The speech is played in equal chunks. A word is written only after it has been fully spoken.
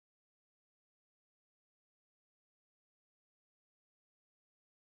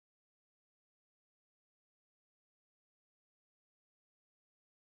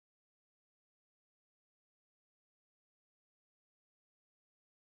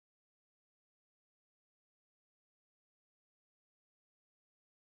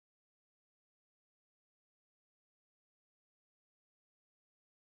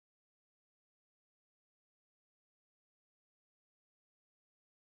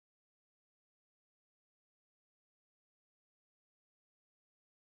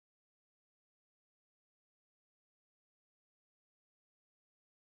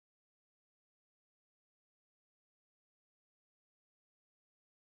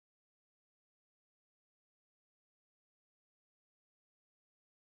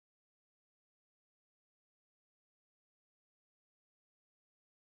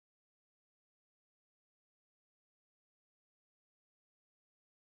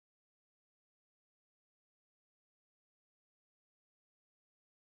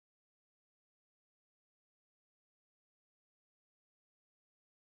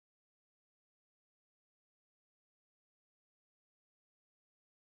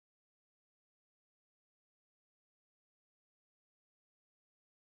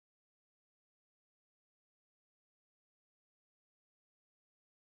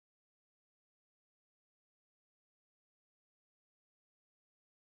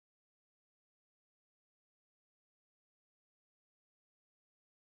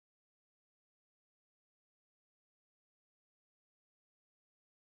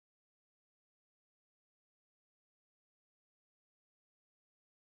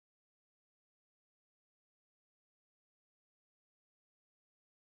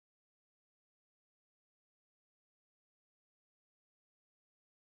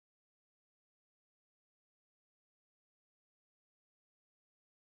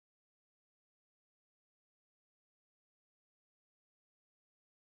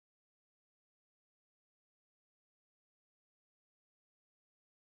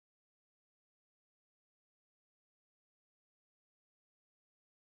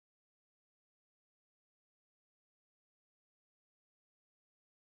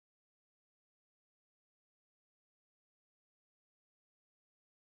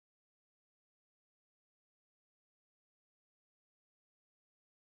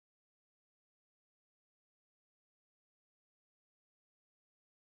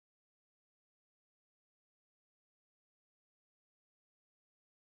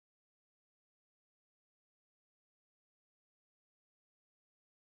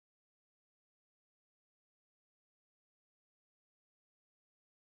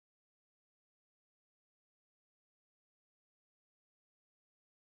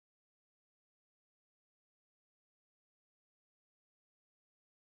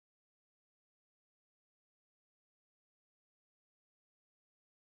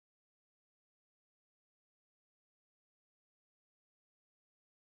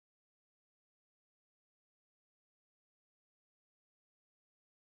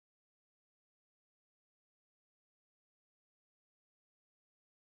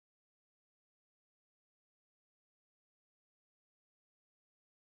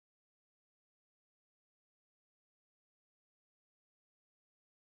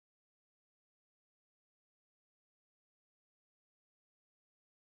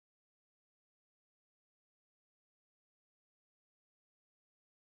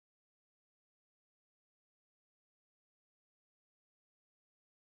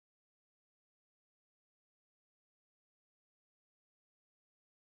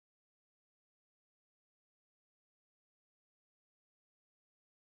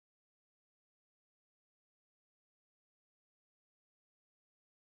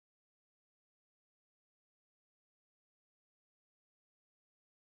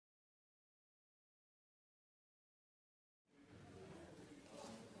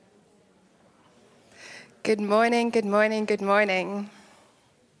Good morning, good morning, good morning.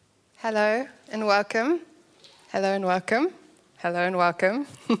 Hello and welcome. Hello and welcome. Hello and welcome.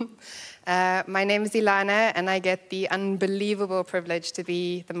 My name is Ilana, and I get the unbelievable privilege to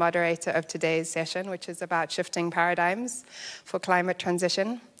be the moderator of today's session, which is about shifting paradigms for climate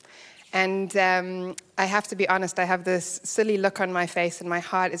transition. And I have to be honest, I have this silly look on my face and my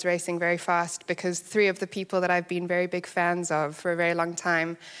heart is racing very fast because three of the people that I've been very big fans of for a very long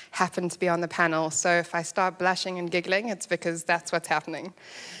time happen to be on the panel. So if I start blushing and giggling, it's because that's what's happening.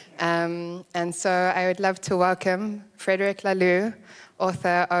 And so I would love to welcome Frédéric Laloux,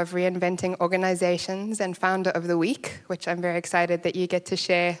 author of Reinventing Organizations and founder of The Week, which I'm very excited that you get to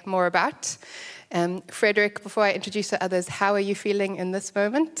share more about. Frédéric, before I introduce the others, how are you feeling in this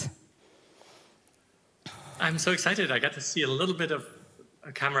moment? I'm so excited. I got to see a little bit of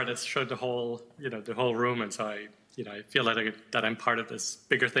a camera that showed the whole, the whole room, and so I feel like that I'm part of this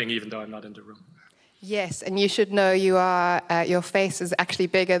bigger thing, even though I'm not in the room. Yes, and you should know you are. Your face is actually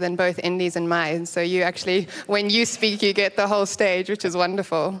bigger than both Indy's and mine. So you actually, when you speak, you get the whole stage, which is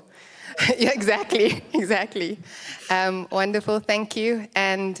wonderful. Yeah, exactly. Wonderful. Thank you.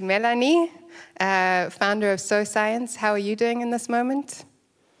 And Mélanie, founder of So Science, how are you doing in this moment?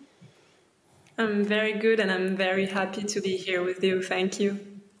 I'm very good, and I'm very happy to be here with you. Thank you.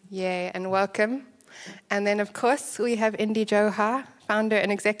 Yay, and welcome. And then, of course, we have Indy Johar, founder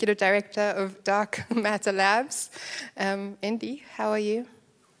and executive director of Dark Matter Labs. Indy, how are you?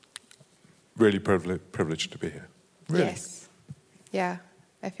 Really privileged to be here. Really. Yes. Yeah,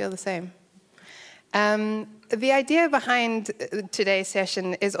 I feel the same. The idea behind today's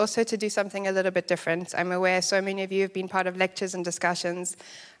session is also to do something a little bit different. I'm aware so many of you have been part of lectures and discussions.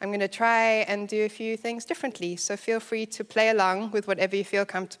 I'm going to try and do a few things differently, so feel free to play along with whatever you feel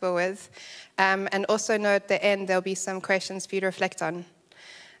comfortable with. And also know at the end there'll be some questions for you to reflect on.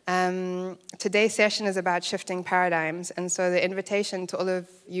 Today's session is about shifting paradigms, and so the invitation to all of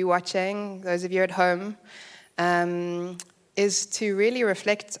you watching, those of you at home, is to really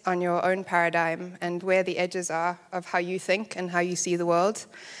reflect on your own paradigm and where the edges are of how you think and how you see the world.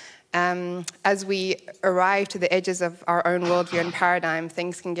 As we arrive to the edges of our own worldview and paradigm,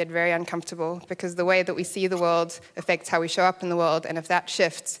 things can get very uncomfortable because the way that we see the world affects how we show up in the world, and if that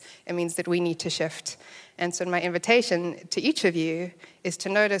shifts, it means that we need to shift. And so my invitation to each of you is to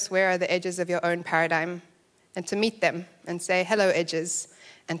notice where are the edges of your own paradigm and to meet them and say, hello, edges,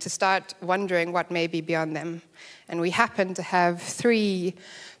 and to start wondering what may be beyond them. And we happen to have three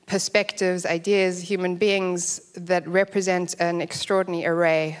perspectives, ideas, human beings that represent an extraordinary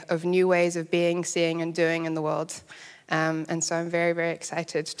array of new ways of being, seeing, and doing in the world. And so I'm very, very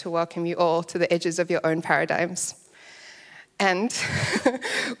excited to welcome you all to the edges of your own paradigms. And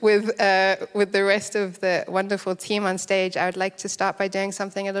with the rest of the wonderful team on stage, I would like to start by doing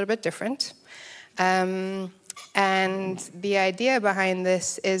something a little bit different. And the idea behind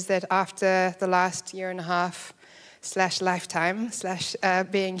this is that after the last year and a half / lifetime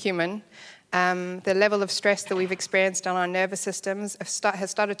 / being human, the level of stress that we've experienced on our nervous systems has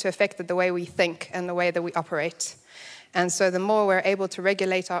started to affect the way we think and the way that we operate. And so the more we're able to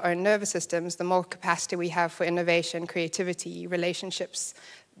regulate our own nervous systems, the more capacity we have for innovation, creativity, relationships,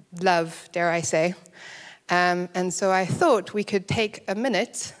 love, dare I say. And so I thought we could take a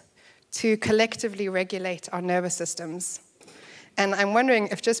minute to collectively regulate our nervous systems. And I'm wondering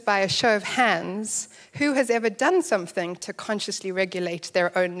if just by a show of hands, who has ever done something to consciously regulate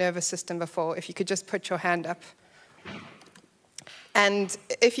their own nervous system before? If you could just put your hand up. And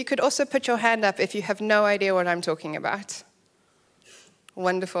if you could also put your hand up if you have no idea what I'm talking about.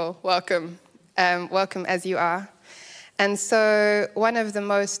 Wonderful, welcome. Welcome as you are. And so one of the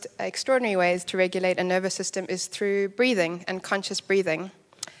most extraordinary ways to regulate a nervous system is through breathing and conscious breathing.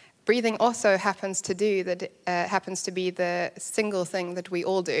 Breathing also happens to be the single thing that we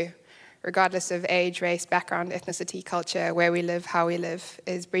all do, regardless of age, race, background, ethnicity, culture, where we live, how we live,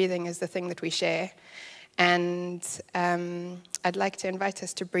 breathing is the thing that we share. And I'd like to invite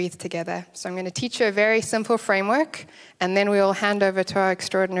us to breathe together. So I'm going to teach you a very simple framework, and then we'll hand over to our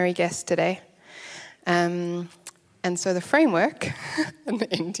extraordinary guest today. And so the framework, and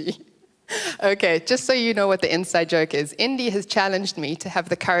Indy. Okay, just so you know what the inside joke is, Indy has challenged me to have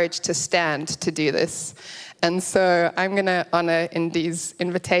the courage to stand to do this. And so I'm going to honor Indy's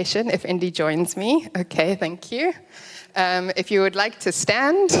invitation if Indy joins me. Okay, thank you. If you would like to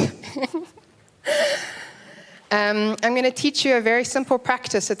stand. I'm going to teach you a very simple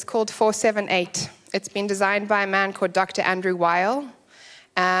practice. It's called 478. It's been designed by a man called Dr. Andrew Weil.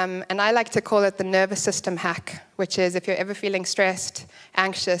 And I like to call it the nervous system hack, which is if you're ever feeling stressed,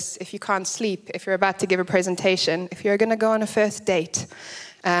 anxious, if you can't sleep, if you're about to give a presentation, if you're going to go on a first date,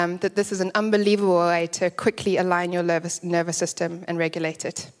 that this is an unbelievable way to quickly align your nervous system and regulate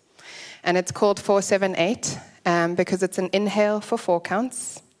it. And it's called 4-7-8 because it's an inhale for 4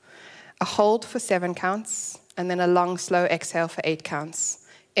 counts, a hold for 7 counts, and then a long, slow exhale for 8 counts.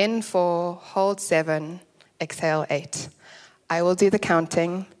 In 4, hold 7, exhale 8. I will do the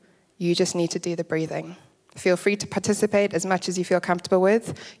counting. You just need to do the breathing. Feel free to participate as much as you feel comfortable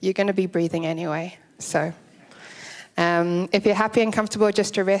with. You're going to be breathing anyway. So if you're happy and comfortable,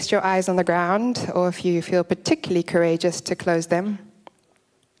 just to rest your eyes on the ground, or if you feel particularly courageous, to close them.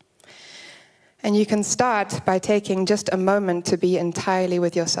 And you can start by taking just a moment to be entirely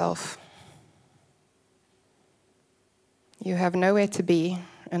with yourself. You have nowhere to be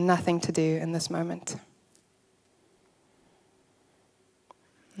and nothing to do in this moment.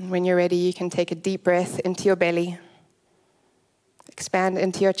 And when you're ready, you can take a deep breath into your belly, expand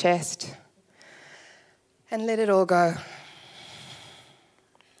into your chest, and let it all go.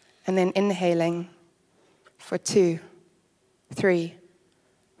 And then inhaling for 2, 3,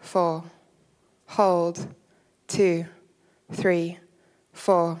 4. Hold 2, 3,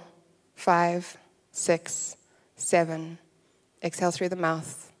 4, 5, 6, 7. Exhale through the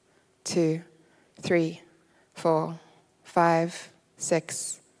mouth. 2, 3, 4, 5,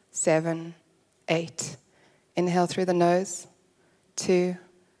 6, 7, 8. Inhale through the nose. 2,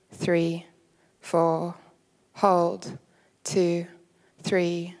 3, 4. Hold. 2,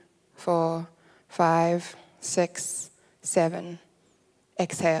 3, 4, 5, 6, 7.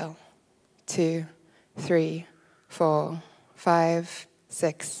 Exhale. 2, 3, 4, 5,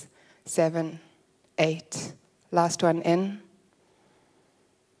 6, 7, 8. Last one in.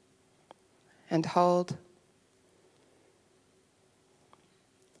 And hold.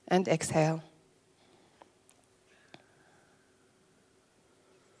 And exhale.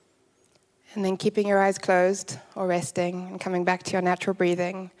 And then keeping your eyes closed or resting and coming back to your natural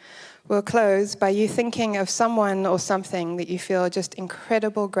breathing, we'll close by you thinking of someone or something that you feel just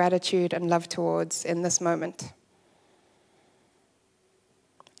incredible gratitude and love towards in this moment.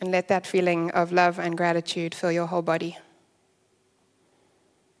 And let that feeling of love and gratitude fill your whole body.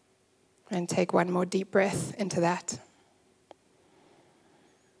 And take one more deep breath into that.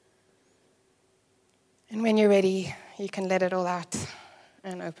 And when you're ready, you can let it all out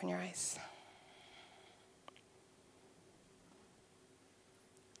and open your eyes.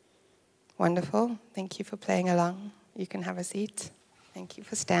 Wonderful. Thank you for playing along. You can have a seat. Thank you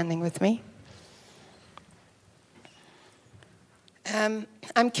for standing with me.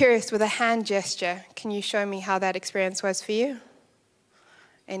 I'm curious, with a hand gesture, can you show me how that experience was for you?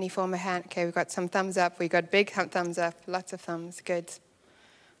 Any form of hand? Okay, we've got some thumbs up. We've got big thumbs up, lots of thumbs. Good.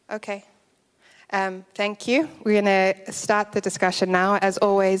 Okay. Thank you. We're going to start the discussion now. As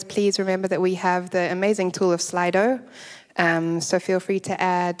always, please remember that we have the amazing tool of Slido. So feel free to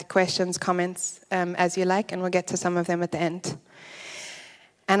add questions, comments as you like, and we'll get to some of them at the end.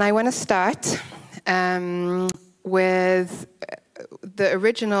 And I want to start with the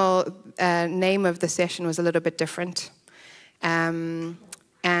original name of the session was a little bit different.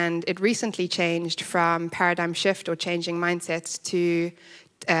 And it recently changed from paradigm shift or changing mindsets to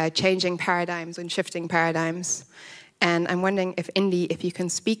changing paradigms and shifting paradigms. And I'm wondering if, Indy, if you can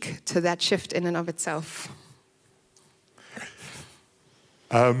speak to that shift in and of itself.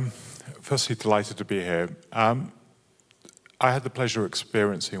 Firstly, delighted to be here. I had the pleasure of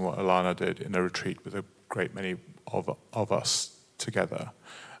experiencing what Alana did in a retreat with a great many of us together.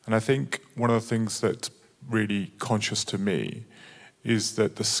 And I think one of the things that's really conscious to me is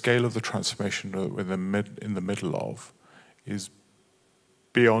that the scale of the transformation that we're in the middle of is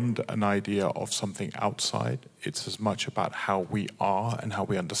beyond an idea of something outside. It's as much about how we are and how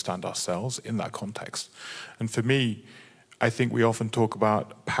we understand ourselves in that context. And for me, I think we often talk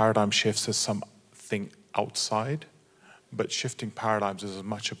about paradigm shifts as something outside, but shifting paradigms is as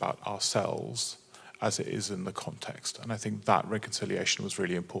much about ourselves as it is in the context. And I think that reconciliation was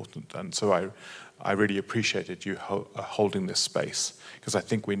really important. And so I really appreciated you holding this space, because I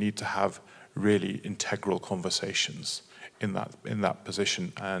think we need to have really integral conversations in that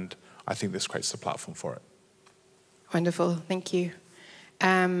position. And I think this creates the platform for it. Wonderful, thank you.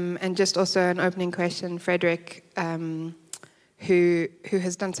 And just also an opening question, Frederick, who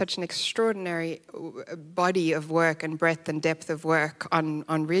has done such an extraordinary body of work and breadth and depth of work on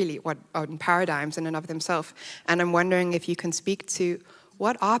paradigms in and of themselves. And I'm wondering if you can speak to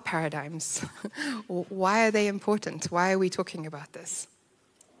what are paradigms? Why are they important? Why are we talking about this?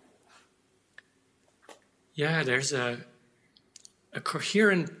 Yeah, there's a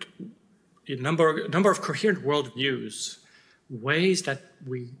coherent number of coherent worldviews, ways that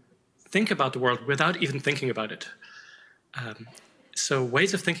we think about the world without even thinking about it. So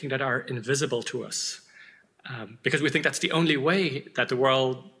ways of thinking that are invisible to us, because we think that's the only way that the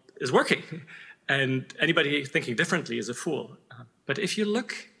world is working. And anybody thinking differently is a fool. But if you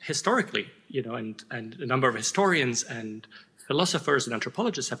look historically, and a number of historians and philosophers and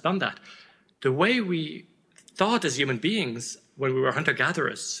anthropologists have done that, the way we thought as human beings when we were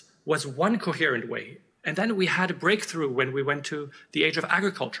hunter-gatherers was one coherent way. And then we had a breakthrough when we went to the age of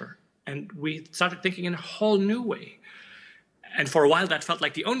agriculture, and we started thinking in a whole new way. And for a while, that felt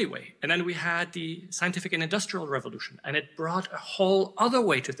like the only way. And then we had the scientific and industrial revolution, and it brought a whole other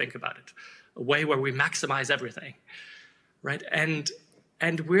way to think about it, a way where we maximize everything, right? And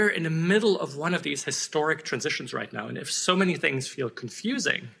we're in the middle of one of these historic transitions right now. And if so many things feel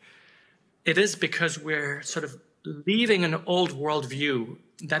confusing, it is because we're sort of leaving an old worldview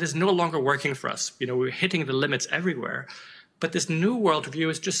that is no longer working for us. We're hitting the limits everywhere, but this new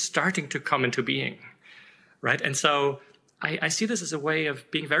worldview is just starting to come into being, right? And so I see this as a way of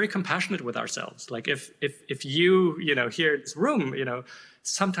being very compassionate with ourselves. Like if you, here in this room,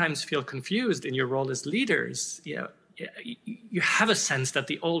 sometimes feel confused in your role as leaders, you have a sense that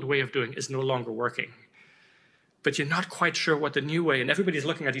the old way of doing is no longer working, but you're not quite sure what the new way, and everybody's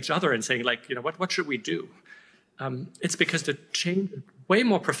looking at each other and saying, like, what should we do? It's because the change is way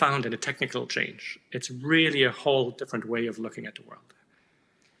more profound than a technical change. It's really a whole different way of looking at the world.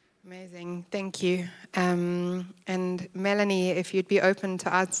 Amazing, thank you. And Mélanie, if you'd be open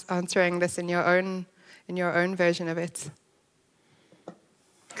to answering this in your own version of it.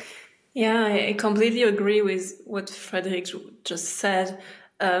 Yeah, I completely agree with what Frederick just said.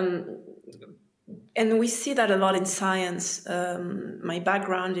 And we see that a lot in science. My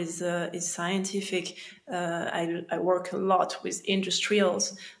background is scientific. I work a lot with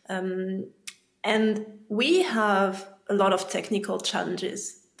industrials. And we have a lot of technical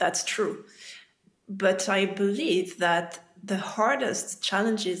challenges. That's true. But I believe that the hardest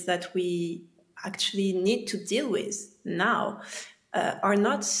challenges that we actually need to deal with now are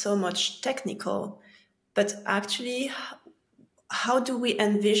not so much technical, but actually how do we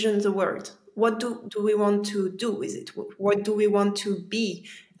envision the world? What do we want to do with it? What do we want to be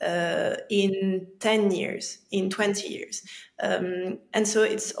in 10 years, in 20 years? And so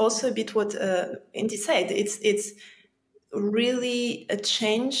it's also a bit what Indy said. It's really a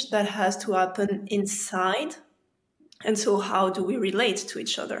change that has to happen inside. And so how do we relate to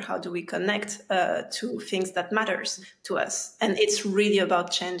each other? How do we connect to things that matters to us? And it's really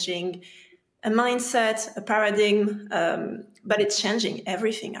about changing a mindset, a paradigm, but it's changing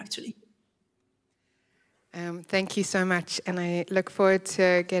everything, actually. Thank you so much. And I look forward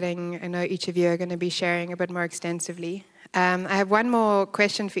to I know each of you are going to be sharing a bit more extensively. I have one more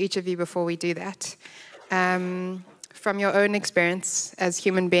question for each of you before we do that. From your own experience as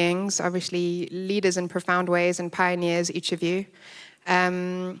human beings, obviously leaders in profound ways and pioneers, each of you,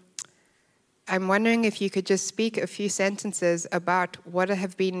 I'm wondering if you could just speak a few sentences about what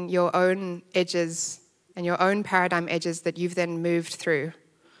have been your own edges and your own paradigm edges that you've then moved through.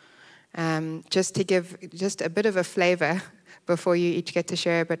 Just to give just a bit of a flavor before you each get to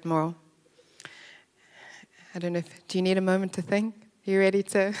share a bit more. I don't know, do you need a moment to think? Are you ready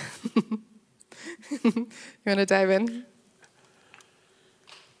to... You want to dive in?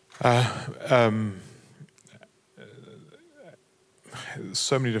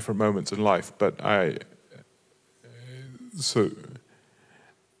 So many different moments in life, but so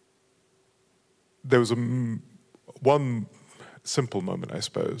there was one simple moment, I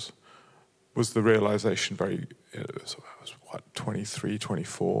suppose, was the realization I was 23,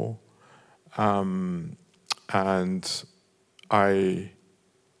 24, and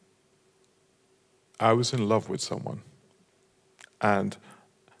I was in love with someone, and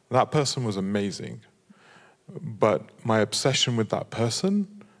that person was amazing, but my obsession with that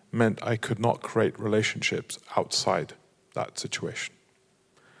person meant I could not create relationships outside that situation.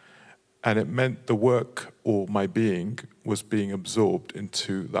 And it meant the work or my being was being absorbed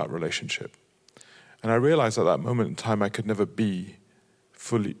into that relationship. And I realized at that moment in time I could never be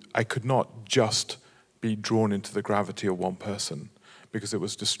I could not just be drawn into the gravity of one person, because it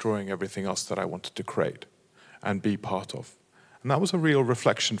was destroying everything else that I wanted to create and be part of. And that was a real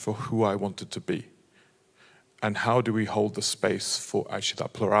reflection for who I wanted to be. And how do we hold the space for actually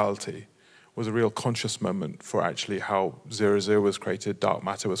that plurality was a real conscious moment for actually how 00 was created, dark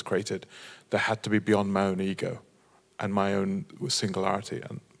matter was created. That had to be beyond my own ego and my own singularity.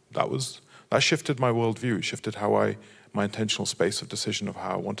 And that shifted my worldview. It shifted my intentional space of decision of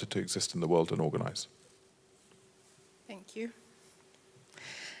how I wanted to exist in the world and organize. Thank you.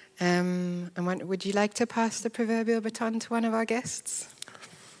 Would you like to pass the proverbial baton to one of our guests?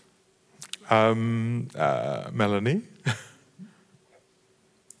 Mélanie?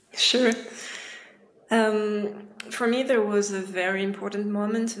 Sure. For me, there was a very important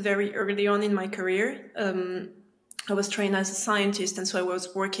moment very early on in my career. I was trained as a scientist, and so I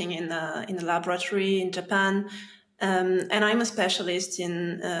was working in a laboratory in Japan. And I'm a specialist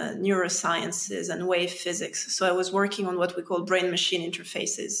in neurosciences and wave physics. So I was working on what we call brain-machine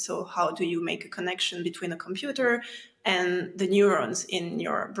interfaces. So how do you make a connection between a computer and the neurons in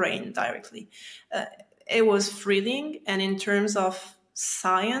your brain directly? It was thrilling. And in terms of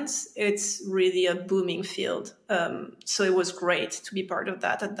science, it's really a booming field. So it was great to be part of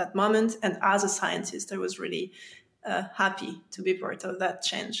that at that moment. And as a scientist, I was really happy to be part of that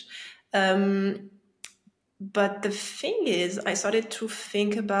change. But the thing is, I started to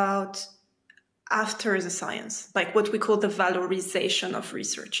think about after the science, like what we call the valorization of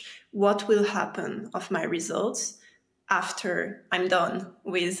research. What will happen of my results after I'm done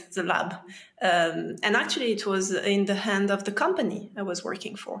with the lab? And actually, it was in the hand of the company I was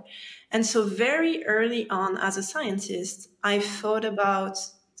working for. And so very early on as a scientist, I thought about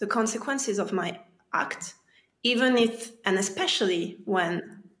the consequences of my act, even if, and especially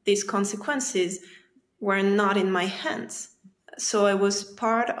when these consequences were not in my hands. So I was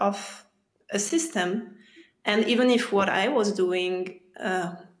part of a system, and even if what I was doing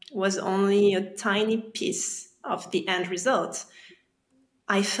was only a tiny piece of the end result,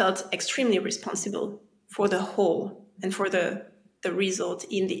 I felt extremely responsible for the whole and for the result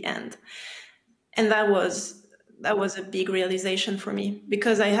in the end. And that was a big realization for me,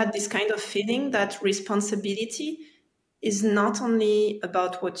 because I had this kind of feeling that responsibility is not only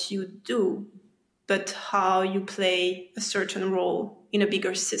about what you do, but how you play a certain role in a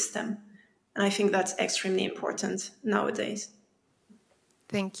bigger system. And I think that's extremely important nowadays.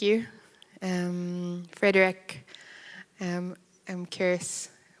 Thank you. Frederick, I'm curious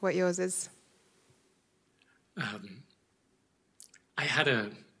what yours is. I had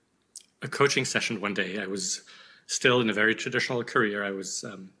a coaching session one day. I was still in a very traditional career. I was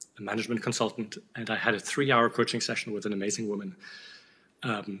a management consultant, and I had a 3-hour coaching session with an amazing woman.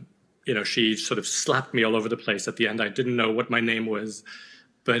 She sort of slapped me all over the place at the end. I didn't know what my name was,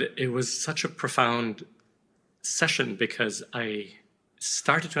 but it was such a profound session, because I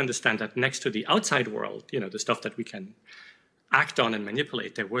started to understand that next to the outside world, the stuff that we can act on and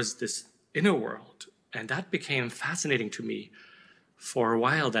manipulate, there was this inner world. And that became fascinating to me for a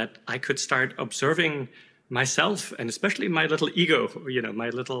while, that I could start observing myself, and especially my little ego, my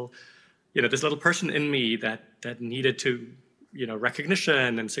little, this little person in me that needed to,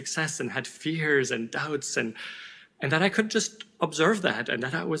 recognition and success, and had fears and doubts, and that I could just observe that, and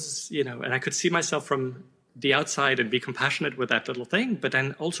that I was, and I could see myself from the outside and be compassionate with that little thing, but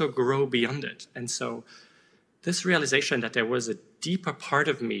then also grow beyond it. And so this realization that there was a deeper part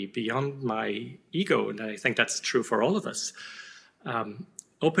of me beyond my ego, and I think that's true for all of us,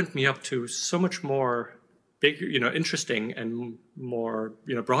 opened me up to so much more big, interesting and more,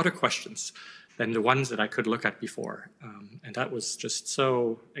 broader questions than the ones that I could look at before. And that was just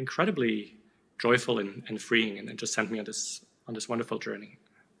so incredibly joyful and freeing, and it just sent me on this wonderful journey.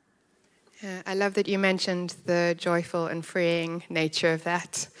 I love that you mentioned the joyful and freeing nature of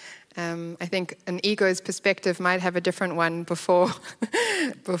that. I think an ego's perspective might have a different one before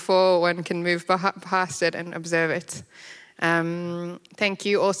one can move past it and observe it. Thank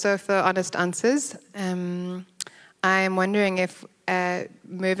you also for honest answers. I'm wondering if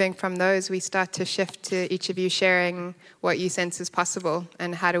moving from those, we start to shift to each of you sharing what you sense is possible,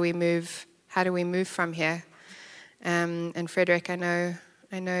 and how do we move from here. And Frederick, I know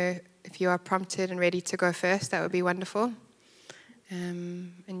if you are prompted and ready to go first, that would be wonderful.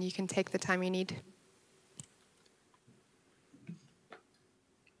 And you can take the time you need.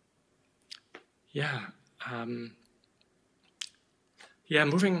 Yeah.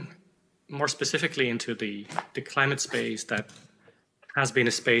 Moving more specifically into the climate space, that has been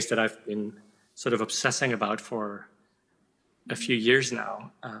a space that I've been sort of obsessing about for a few years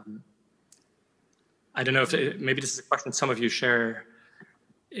now. I don't know if maybe this is a question some of you share.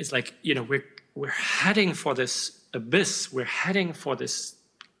 Is like, we're heading for this abyss, we're heading for this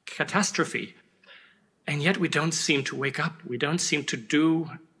catastrophe, and yet we don't seem to wake up. We don't seem to do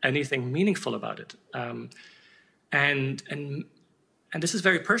anything meaningful about it. And this is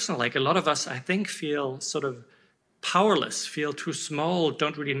very personal. Like, a lot of us, I think, feel sort of powerless, feel too small,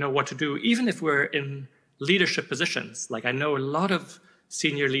 don't really know what to do, even if we're in leadership positions. Like, I know a lot of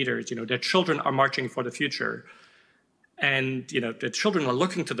senior leaders, their children are marching for the future. And, the children are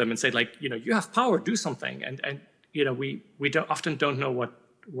looking to them and say, like, you have power, do something. And we often don't know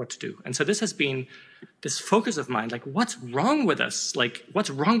what to do. And so this has been this focus of mine, like, what's wrong with us? Like,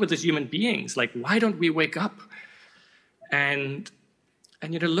 what's wrong with us human beings? Like, why don't we wake up? And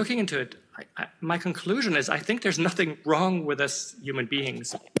And looking into it, my conclusion is I think there's nothing wrong with us human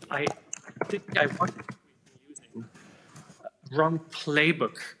beings. I think I want to be using a wrong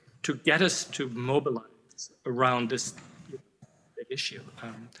playbook to get us to mobilize around this big issue.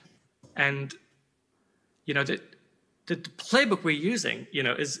 And the playbook we're using,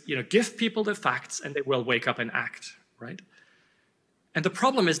 is give people the facts and they will wake up and act, right? And the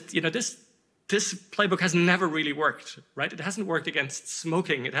problem is, this playbook has never really worked, right? It hasn't worked against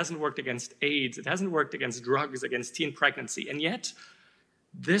smoking. It hasn't worked against AIDS. It hasn't worked against drugs, against teen pregnancy. And yet,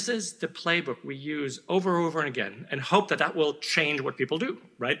 this is the playbook we use over and over and again and hope that that will change what people do,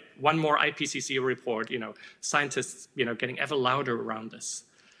 right? One more IPCC report, scientists, getting ever louder around this.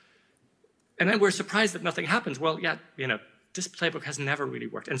 And then we're surprised that nothing happens. Well, yeah, this playbook has never really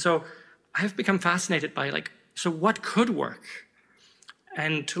worked. And so I've become fascinated by so what could work?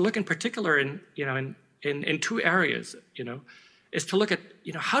 And to look in particular in two areas, is to look at,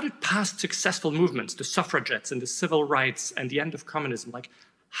 how did past successful movements, the suffragettes and the civil rights and the end of communism,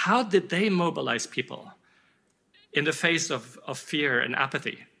 how did they mobilize people in the face of fear and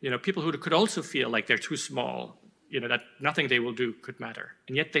apathy? People who could also feel like they're too small, that nothing they will do could matter.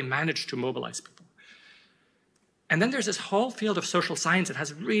 And yet they managed to mobilize people. And then there's this whole field of social science that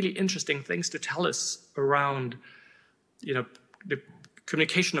has really interesting things to tell us around, the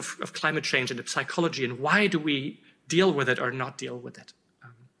communication of climate change and the psychology, and why do we deal with it or not deal with it.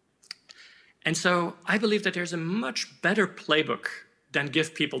 And so I believe that there's a much better playbook than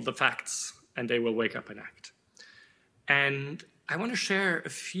give people the facts and they will wake up and act. And I want to share a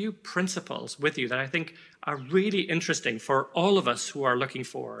few principles with you that I think are really interesting for all of us who are looking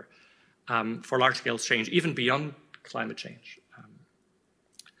for large-scale change, even beyond climate change.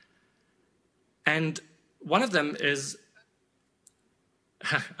 And one of them is,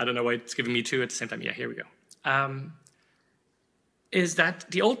 I don't know why it's giving me two at the same time. Yeah, here we go. Is that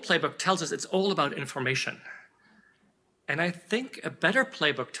the old playbook tells us it's all about information. And I think a better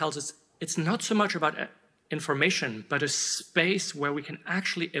playbook tells us it's not so much about information, but a space where we can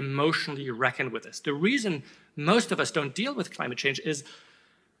actually emotionally reckon with this. The reason most of us don't deal with climate change is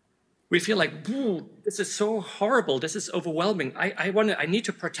we feel like, this is so horrible, this is overwhelming. I need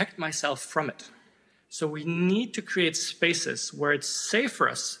to protect myself from it. So we need to create spaces where it's safe for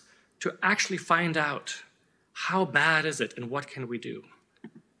us to actually find out how bad is it and what can we do.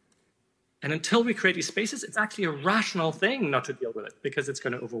 And until we create these spaces, it's actually a rational thing not to deal with it because it's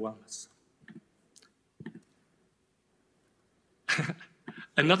going to overwhelm us.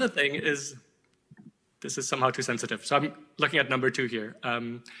 Another thing is, this is somehow too sensitive, so I'm looking at number 2 here,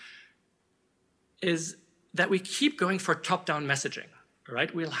 is that we keep going for top-down messaging.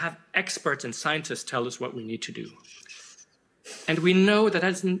 Right? We'll have experts and scientists tell us what we need to do. And we know that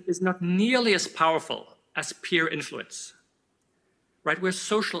is not nearly as powerful as peer influence. Right? We're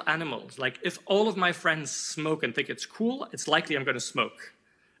social animals. Like, if all of my friends smoke and think it's cool, it's likely I'm going to smoke.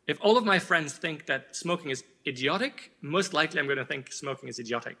 If all of my friends think that smoking is idiotic, most likely I'm going to think smoking is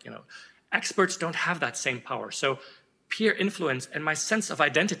idiotic. Experts don't have that same power. So peer influence and my sense of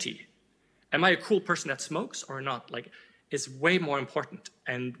identity, am I a cool person that smokes or not? Is way more important,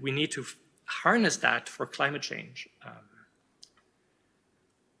 and we need to harness that for climate change.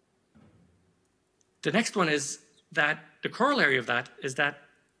 The next one is that the corollary of that is that,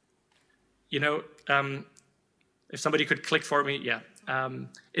 if somebody could click for me, yeah,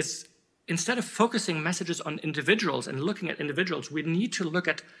 is instead of focusing messages on individuals and looking at individuals, we need to look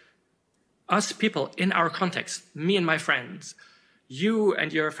at us people in our context, me and my friends, you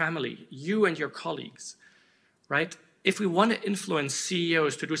and your family, you and your colleagues, right? If we want to influence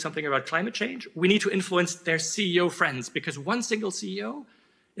CEOs to do something about climate change, we need to influence their CEO friends, because one single CEO,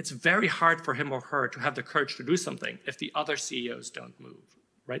 it's very hard for him or her to have the courage to do something if the other CEOs don't move,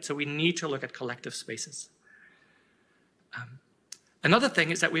 right? So we need to look at collective spaces. Another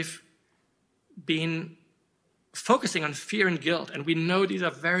thing is that we've been focusing on fear and guilt, and we know these are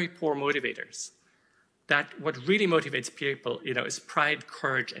very poor motivators. That what really motivates people, is pride,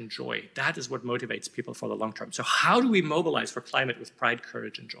 courage, and joy. That is what motivates people for the long term. So how do we mobilize for climate with pride,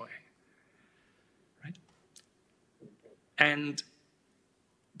 courage, and joy? Right? And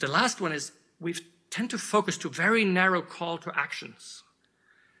the last one is we tend to focus to very narrow call to actions.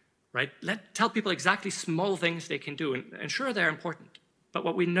 Right? Tell people exactly small things they can do, and sure, they're important. But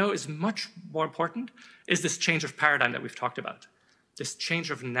what we know is much more important is this change of paradigm that we've talked about. This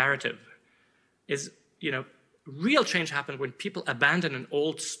change of narrative is, real change happens when people abandon an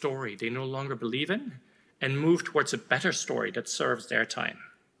old story they no longer believe in and move towards a better story that serves their time.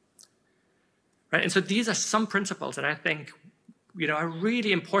 Right? And so these are some principles that I think, are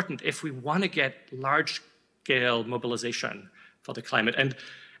really important if we want to get large-scale mobilization the climate. And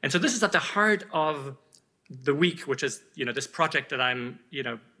so this is at the heart of the week, which is, this project that I'm,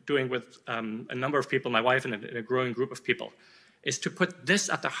 doing with a number of people, my wife and a growing group of people, is to put this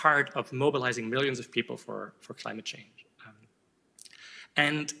at the heart of mobilizing millions of people for climate change.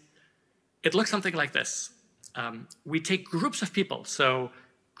 And it looks something like this. We take groups of people, so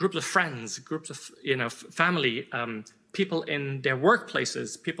groups of friends, groups of family, people in their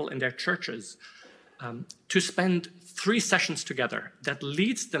workplaces, people in their churches, to spend 3 sessions together that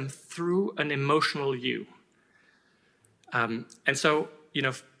leads them through an emotional U. And so,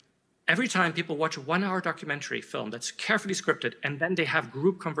 every time people watch a 1-hour documentary film that's carefully scripted, and then they have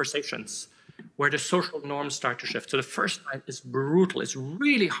group conversations where the social norms start to shift. So the first night is brutal, it's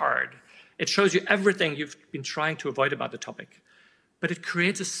really hard. It shows you everything you've been trying to avoid about the topic. But it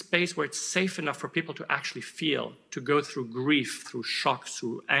creates a space where it's safe enough for people to actually feel, to go through grief, through shock,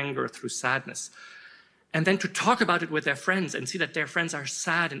 through anger, through sadness. And then to talk about it with their friends and see that their friends are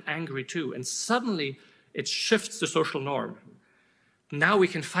sad and angry too. And suddenly it shifts the social norm. Now we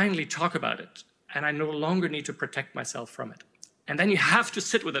can finally talk about it. And I no longer need to protect myself from it. And then you have to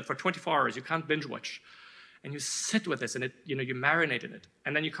sit with it for 24 hours. You can't binge watch. And you sit with this and you marinate in it.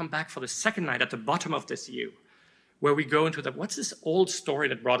 And then you come back for the second night at the bottom of this U, where we go into what's this old story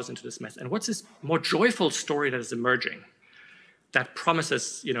that brought us into this mess? And what's this more joyful story that is emerging that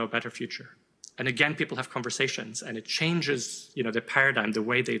promises, a better future? And again, people have conversations and it changes, the paradigm, the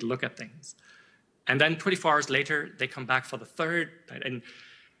way they look at things. And then 24 hours later, they come back for the third night. And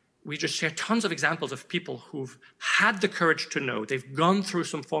we just share tons of examples of people who've had the courage to know they've gone through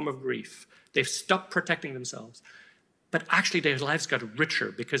some form of grief. They've stopped protecting themselves. But actually their lives got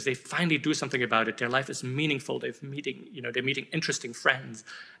richer because they finally do something about it. Their life is meaningful. They're meeting interesting friends.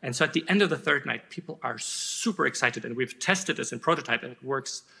 And so at the end of the third night, people are super excited. And we've tested this in prototype and it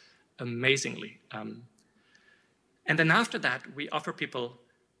works amazingly. And then after that, we offer people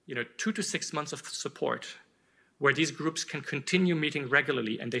 2 to 6 months of support where these groups can continue meeting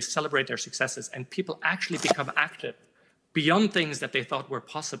regularly and they celebrate their successes and people actually become active beyond things that they thought were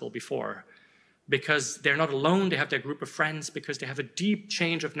possible before, because they're not alone, they have their group of friends, because they have a deep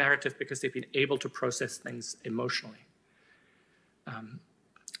change of narrative, because they've been able to process things emotionally.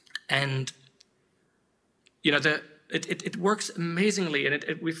 It works amazingly,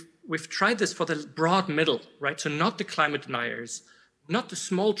 and we've tried this for the broad middle, right? So not the climate deniers, not the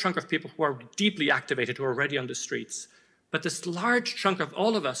small chunk of people who are deeply activated, who are already on the streets, but this large chunk of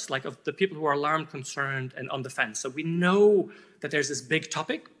all of us, like of the people who are alarmed, concerned, and on the fence. So we know that there's this big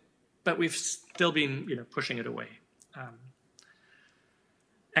topic, but we've still been, pushing it away.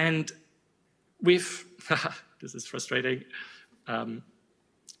 And we've, this is frustrating.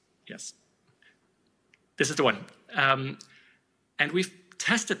 Yes, this is the one. And we've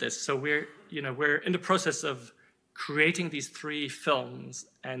tested this. So we're in the process of creating these 3 films,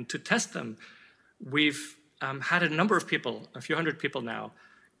 and to test them, we've had a number of people, a few hundred people now,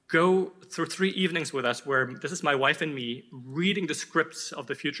 go through 3 evenings with us where this is my wife and me reading the scripts of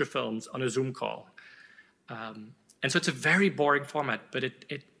the future films on a Zoom call. And so it's a very boring format, but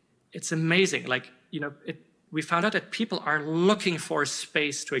it's amazing. We found out that people are looking for a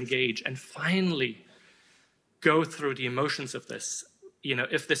space to engage and finally go through the emotions of this,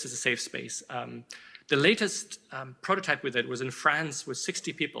 if this is a safe space. The latest prototype we did was in France with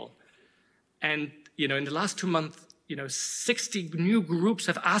 60 people. And, in the last 2 months, 60 new groups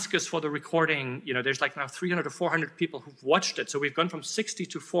have asked us for the recording. There's now 300 or 400 people who've watched it. So we've gone from 60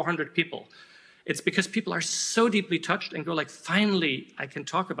 to 400 people. It's because people are so deeply touched and go finally, I can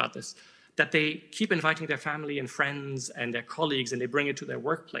talk about this, that they keep inviting their family and friends and their colleagues, and they bring it to their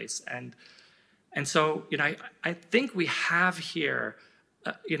workplace. And so, I think we have here,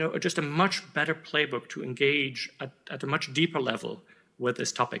 just a much better playbook to engage at a much deeper level with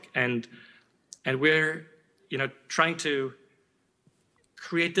this topic. And we're, trying to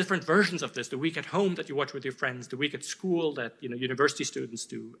create different versions of this. The week at home that you watch with your friends, the week at school that, university students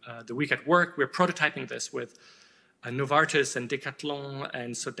do, the week at work. We're prototyping this with Novartis and Decathlon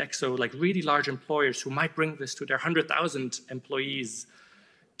and Sodexo, really large employers who might bring this to their 100,000 employees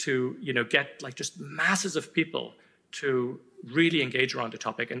to, get just masses of people to really engage around the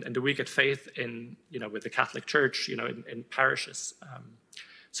topic. And the week at Faith in, with the Catholic Church, in parishes.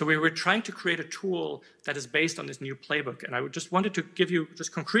 So we were trying to create a tool that is based on this new playbook. And I just wanted to give you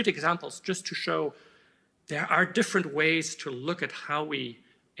just concrete examples just to show there are different ways to look at how we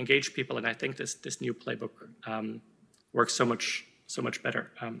engage people. And I think this new playbook works so much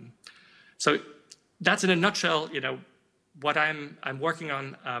better. So that's in a nutshell, what I'm working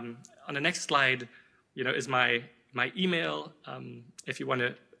on. On the next slide, is my email. If you want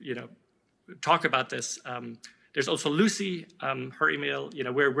to, talk about this. There's also Lucy, her email.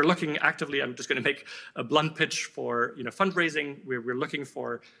 We're looking actively. I'm just going to make a blunt pitch for fundraising. We're looking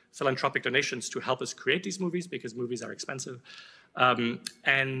for philanthropic donations to help us create these movies because movies are expensive.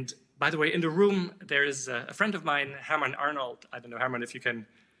 And by the way, in the room there is a friend of mine, Herman Arnold. I don't know, Herman, if you can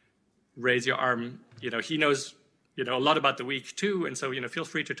raise your arm. He knows a lot about the week too, and so feel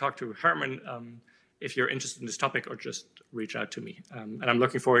free to talk to Herman if you're interested in this topic, or just reach out to me. And I'm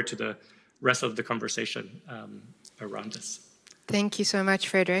looking forward to the rest of the conversation around this. Thank you so much,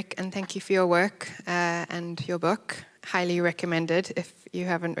 Frederick, and thank you for your work and your book. Highly recommended if you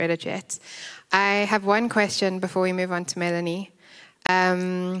haven't read it yet. I have one question before we move on to Mélanie.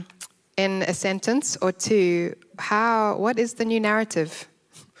 In a sentence or two, what is the new narrative?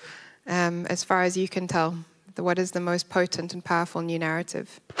 As far as you can tell, what is the most potent and powerful new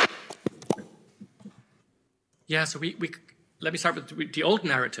narrative? Yeah, so let me start with the old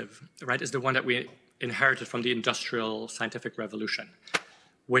narrative, right, is the one that we inherited from the industrial scientific revolution,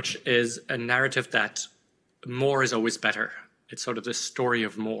 which is a narrative that more is always better. It's sort of the story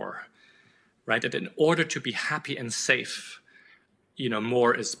of more, right? That in order to be happy and safe,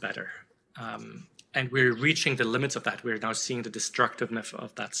 more is better. And we're reaching the limits of that. We're now seeing the destructiveness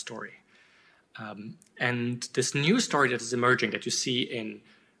of that story. And this new story that is emerging, that you see in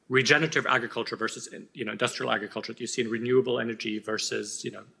regenerative agriculture versus industrial agriculture, that you see in renewable energy versus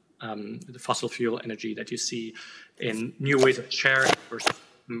the fossil fuel energy, that you see in new ways of sharing versus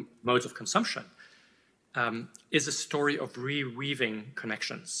modes of consumption, is a story of reweaving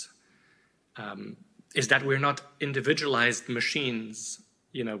connections. Is that we're not individualized machines,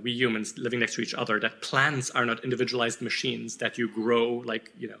 we humans living next to each other, that plants are not individualized machines that you grow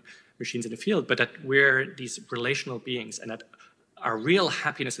like, machines in the field, but that we're these relational beings, and that our real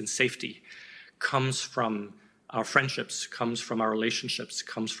happiness and safety comes from our friendships, comes from our relationships,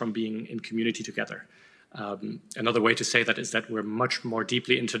 comes from being in community together. Another way to say that is that we're much more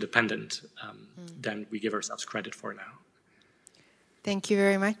deeply interdependent than we give ourselves credit for now. Thank you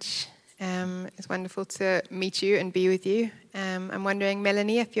very much. It's wonderful to meet you and be with you. I'm wondering,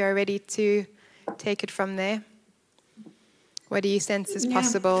 Mélanie, if you're ready to take it from there. What do you sense is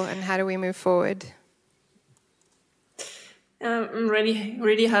possible, and how do we move forward? I'm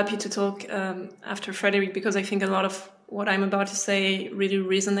really happy to talk after Frederick, because I think a lot of what I'm about to say really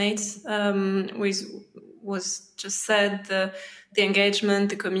resonates with was just said, the engagement,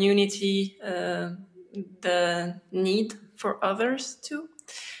 the community, the need for others too.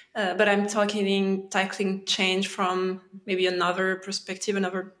 But I'm tackling change from maybe another perspective,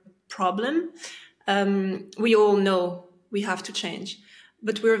 another problem. We all know we have to change,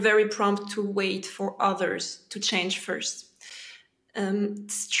 but we're very prompt to wait for others to change first.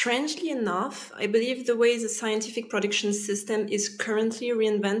 Strangely enough, I believe the way the scientific production system is currently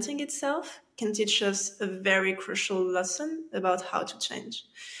reinventing itself can teach us a very crucial lesson about how to change.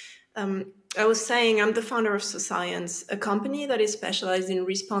 I was saying I'm the founder of SoScience, a company that is specialized in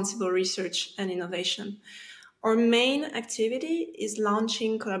responsible research and innovation. Our main activity is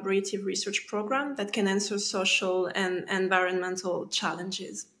launching collaborative research programs that can answer social and environmental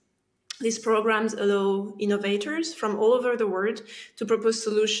challenges. These programs allow innovators from all over the world to propose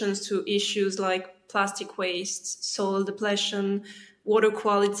solutions to issues like plastic waste, soil depletion, water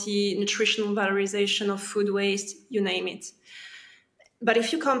quality, nutritional valorization of food waste, you name it. But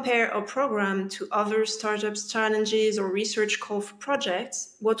if you compare our program to other startups challenges or research call for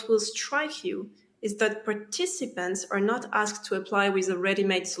projects, what will strike you is that participants are not asked to apply with a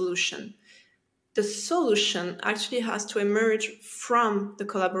ready-made solution. The solution actually has to emerge from the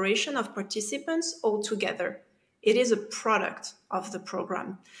collaboration of participants all together. It is a product of the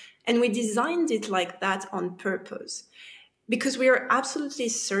program. And we designed it like that on purpose, because we are absolutely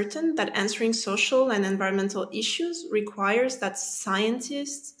certain that answering social and environmental issues requires that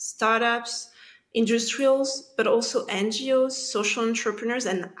scientists, startups, industrials, but also NGOs, social entrepreneurs,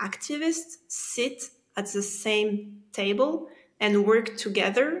 and activists sit at the same table and work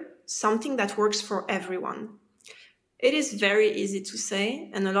together, something that works for everyone. It is very easy to say,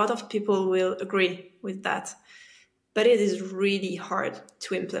 and a lot of people will agree with that, but it is really hard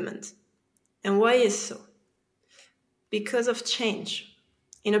to implement. And why is so? Because of change.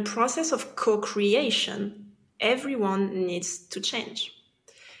 In a process of co-creation, everyone needs to change.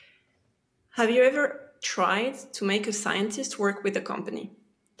 Have you ever tried to make a scientist work with a company?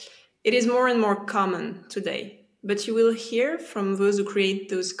 It is more and more common today, but you will hear from those who create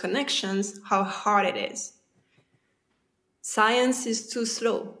those connections how hard it is. Science is too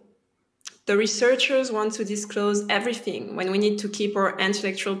slow. The researchers want to disclose everything when we need to keep our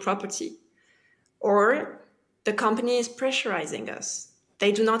intellectual property. Or the company is pressurizing us.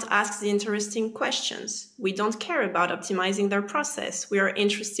 They do not ask the interesting questions. We don't care about optimizing their process. We are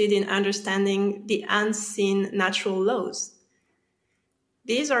interested in understanding the unseen natural laws.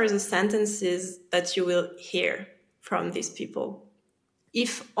 These are the sentences that you will hear from these people.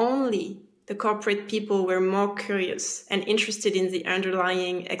 If only the corporate people were more curious and interested in the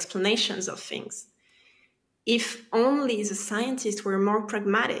underlying explanations of things. If only the scientists were more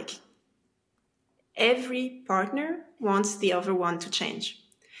pragmatic. Every partner wants the other one to change.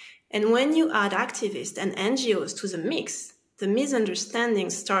 And when you add activists and NGOs to the mix, the misunderstanding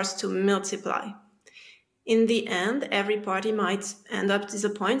starts to multiply. In the end, every party might end up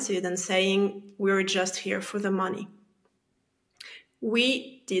disappointed and saying, we're just here for the money.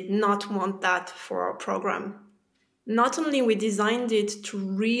 We did not want that for our program. Not only we designed it to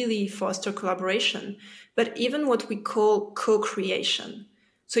really foster collaboration, but even what we call co-creation.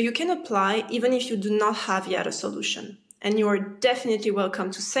 So you can apply even if you do not have yet a solution. And you are definitely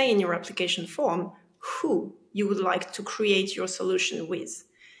welcome to say in your application form who you would like to create your solution with.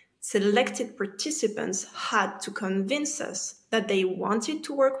 Selected participants had to convince us that they wanted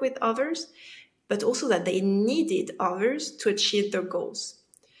to work with others, but also that they needed others to achieve their goals.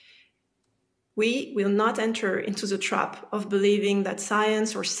 We will not enter into the trap of believing that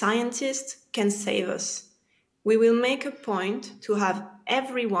science or scientists can save us. We will make a point to have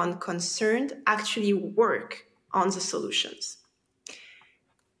everyone concerned actually work on the solutions.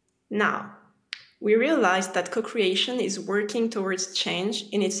 Now, we realize that co-creation is working towards change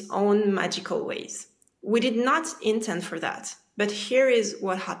in its own magical ways. We did not intend for that, but here is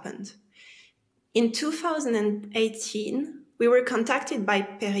what happened. In 2018, we were contacted by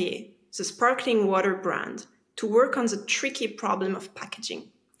Perrier, the sparkling water brand, to work on the tricky problem of packaging.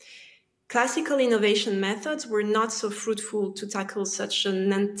 Classical innovation methods were not so fruitful to tackle such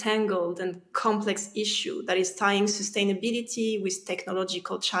an entangled and complex issue that is tying sustainability with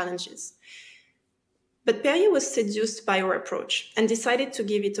technological challenges. But Perrier was seduced by our approach and decided to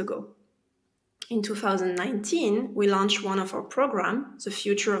give it a go. In 2019, we launched one of our programs, The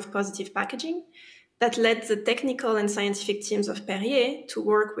Future of Positive Packaging, that led the technical and scientific teams of Perrier to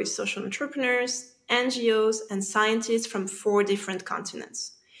work with social entrepreneurs, NGOs, and scientists from 4 different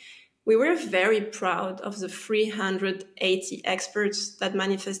continents. We were very proud of the 380 experts that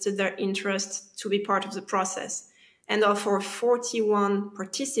manifested their interest to be part of the process, and of our 41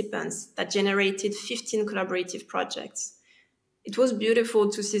 participants that generated 15 collaborative projects. It was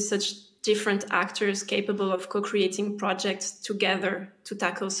beautiful to see such different actors capable of co-creating projects together to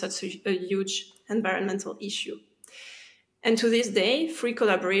tackle such a huge environmental issue. And to this day, 3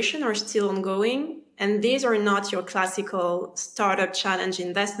 collaborations are still ongoing, and these are not your classical startup challenge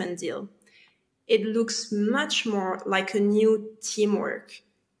investment deal. It looks much more like a new teamwork.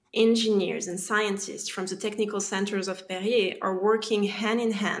 Engineers and scientists from the technical centers of Perrier are working hand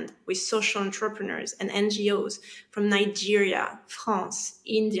in hand with social entrepreneurs and NGOs from Nigeria, France,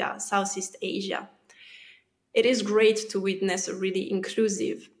 India, Southeast Asia. It is great to witness a really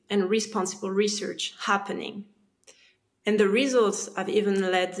inclusive and responsible research happening. And the results have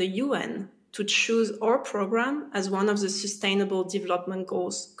even led the UN to choose our program as one of the Sustainable Development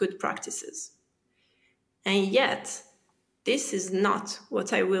Goals good practices. And yet, this is not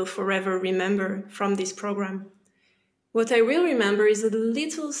what I will forever remember from this program. What I will remember is a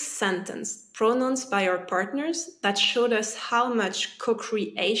little sentence pronounced by our partners that showed us how much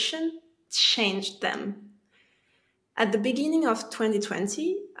co-creation changed them. At the beginning of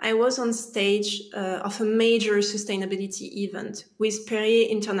 2020, I was on stage of a major sustainability event with Perrier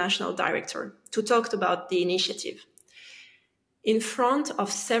International Director to talk about the initiative. In front of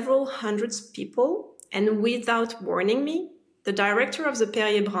several hundreds people and without warning me, the director of the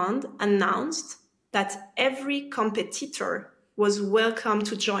Perrier brand announced that every competitor was welcome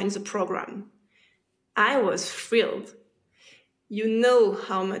to join the program. I was thrilled. You know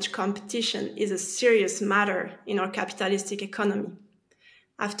how much competition is a serious matter in our capitalistic economy.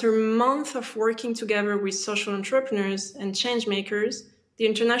 After months of working together with social entrepreneurs and change makers, the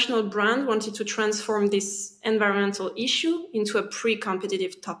international brand wanted to transform this environmental issue into a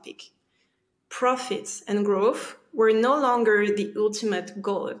pre-competitive topic. Profits and growth were no longer the ultimate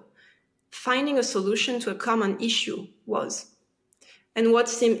goal. Finding a solution to a common issue was. And what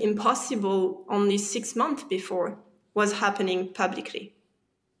seemed impossible only 6 months before was happening publicly.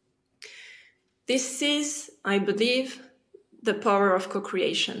 This is, I believe, the power of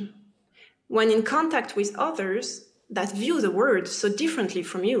co-creation. When in contact with others that view the world so differently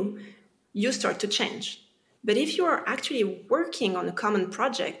from you, you start to change. But if you are actually working on a common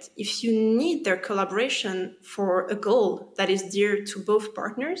project, if you need their collaboration for a goal that is dear to both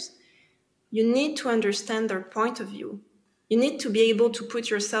partners, you need to understand their point of view. You need to be able to put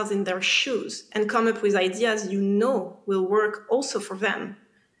yourselves in their shoes and come up with ideas you know will work also for them.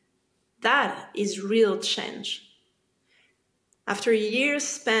 That is real change. After years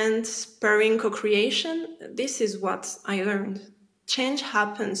spent spurring co-creation, this is what I learned. Change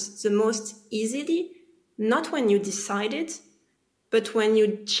happens the most easily, not when you decide it, but when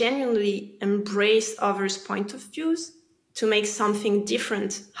you genuinely embrace others' point of views to make something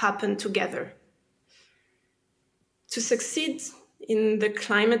different happen together. To succeed in the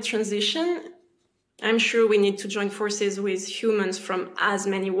climate transition, I'm sure we need to join forces with humans from as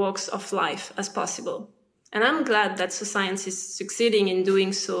many walks of life as possible. And I'm glad that science is succeeding in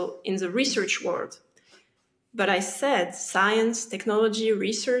doing so in the research world. But I said science, technology,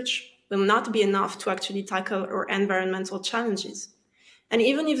 research will not be enough to actually tackle our environmental challenges. And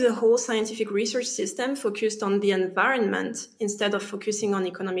even if the whole scientific research system focused on the environment instead of focusing on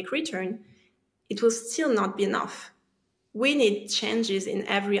economic return, it will still not be enough. We need changes in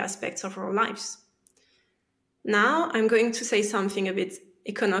every aspect of our lives. Now I'm going to say something a bit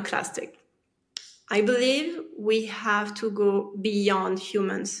iconoclastic. I believe we have to go beyond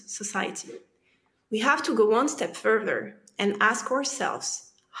humans' society. We have to go one step further and ask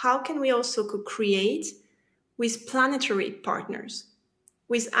ourselves, how can we also co-create with planetary partners,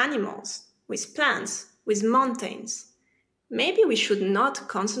 with animals, with plants, with mountains? Maybe we should not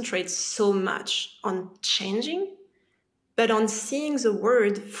concentrate so much on changing, but on seeing the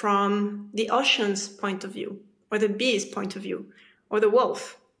world from the ocean's point of view, or the bee's point of view, or the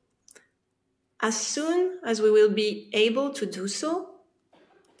wolf. As soon as we will be able to do so,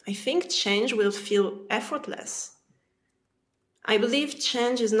 I think change will feel effortless. I believe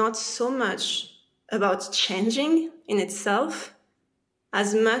change is not so much about changing in itself,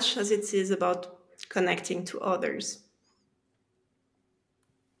 as much as it is about connecting to others.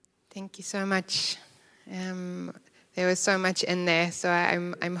 Thank you so much. There was so much in there, so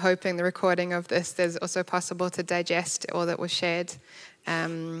I'm hoping the recording of this is also possible to digest all that was shared.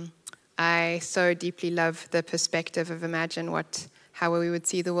 I so deeply love the perspective of imagine how we would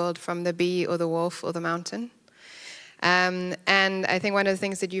see the world from the bee or the wolf or the mountain. And I think one of the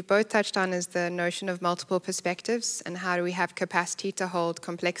things that you both touched on is the notion of multiple perspectives and how do we have capacity to hold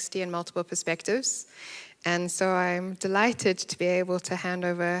complexity and multiple perspectives. And so I'm delighted to be able to hand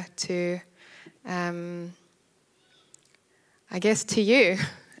over to, I guess, to you.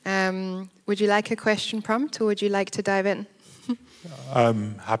 Would you like a question prompt or would you like to dive in?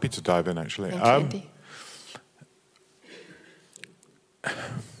 I'm happy to dive in, actually. Thank you,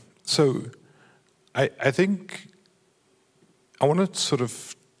 So I think I want to sort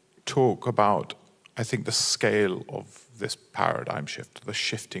of talk about, I think, the scale of this paradigm shift, the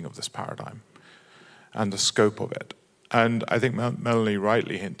shifting of this paradigm, and the scope of it. And I think Mélanie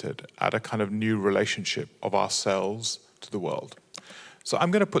rightly hinted at a kind of new relationship of ourselves to the world. So I'm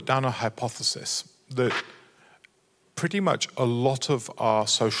going to put down a hypothesis that pretty much a lot of our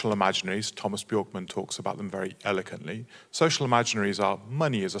social imaginaries, Thomas Bjorkman talks about them very eloquently, social imaginaries are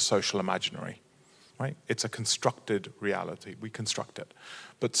money is a social imaginary, right? It's a constructed reality. We construct it.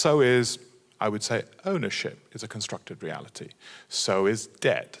 But so is, I would say, ownership is a constructed reality. So is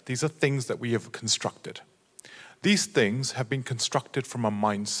debt. These are things that we have constructed. These things have been constructed from a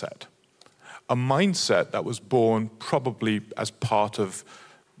mindset that was born probably as part of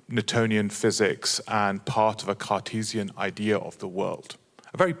Newtonian physics and part of a Cartesian idea of the world.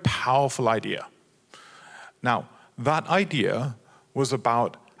 A very powerful idea. Now, that idea was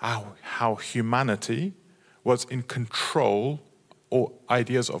about how humanity was in control, or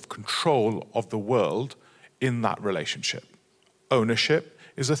ideas of control of the world in that relationship. Ownership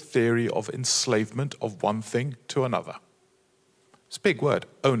is a theory of enslavement of one thing to another. It's a big word,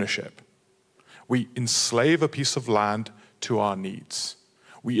 ownership. We enslave a piece of land to our needs.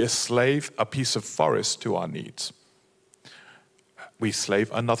 We enslave a piece of forest to our needs. We enslave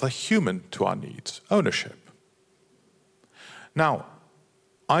another human to our needs, ownership. Now,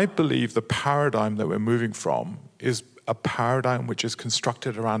 I believe the paradigm that we're moving from is a paradigm which is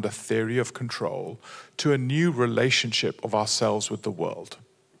constructed around a theory of control to a new relationship of ourselves with the world.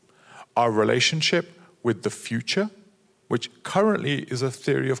 Our relationship with the future, which currently is a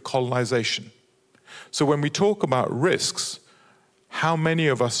theory of colonization. So when we talk about risks, how many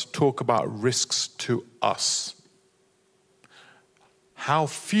of us talk about risks to us? How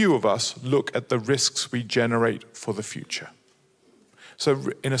few of us look at the risks we generate for the future? So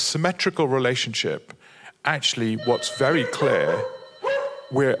in a symmetrical relationship, actually what's very clear,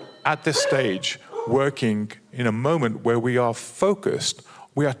 we're at this stage working in a moment where we are focused,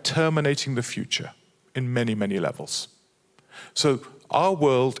 we are terminating the future in many, many levels. So Our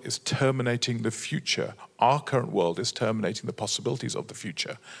world is terminating the future. Our current world is terminating the possibilities of the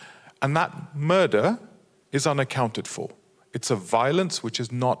future. And that murder is unaccounted for. It's a violence which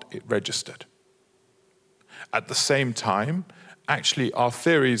is not registered. At the same time, actually our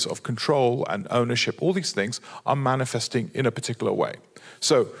theories of control and ownership, all these things are manifesting in a particular way.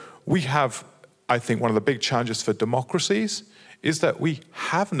 So we have, I think, one of the big challenges for democracies is that we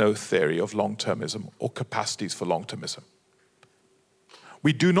have no theory of long-termism or capacities for long-termism.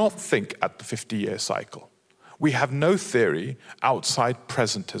 We do not think at the 50-year cycle. We have no theory outside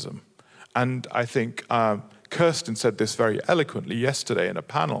presentism. And I think Kirsten said this very eloquently yesterday in a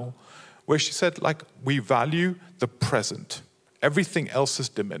panel where she said, like, we value the present. Everything else is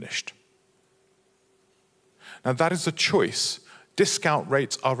diminished. Now that is a choice. Discount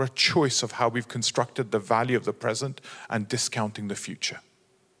rates are a choice of how we've constructed the value of the present and discounting the future.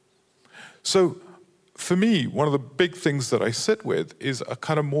 So for me, one of the big things that I sit with is a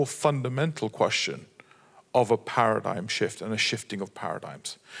kind of more fundamental question of a paradigm shift and a shifting of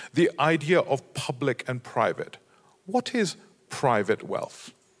paradigms. The idea of public and private. What is private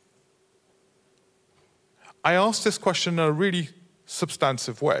wealth? I asked this question in a really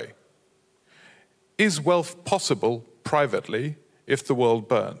substantive way. Is wealth possible privately if the world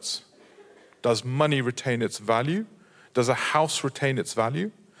burns? Does money retain its value? Does a house retain its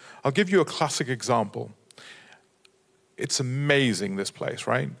value? I'll give you a classic example. It's amazing, this place,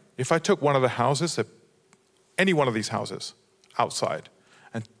 right? If I took one of the houses, any one of these houses outside,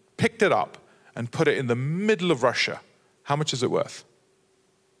 and picked it up and put it in the middle of Russia, how much is it worth?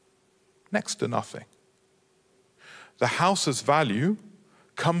 Next to nothing. The house's value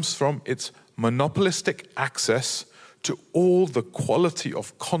comes from its monopolistic access to all the quality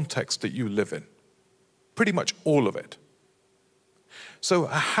of context that you live in. Pretty much all of it. So a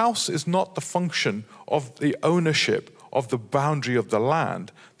house is not the function of the ownership of the boundary of the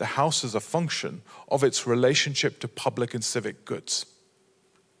land. The house is a function of its relationship to public and civic goods.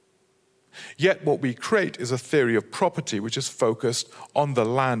 Yet what we create is a theory of property which is focused on the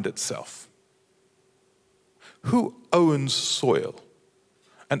land itself. Who owns soil?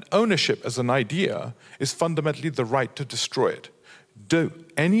 And ownership as an idea is fundamentally the right to destroy it. Do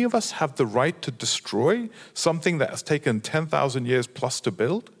any of us have the right to destroy something that has taken 10,000 years plus to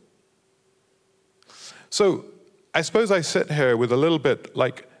build? So I suppose I sit here with a little bit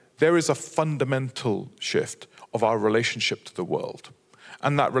like there is a fundamental shift of our relationship to the world.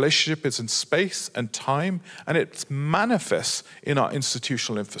 And that relationship is in space and time, and it manifests in our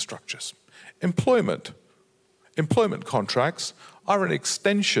institutional infrastructures. Employment contracts are an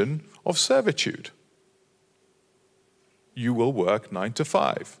extension of servitude. You will work 9 to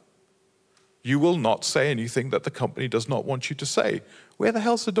 5. You will not say anything that the company does not want you to say. Where the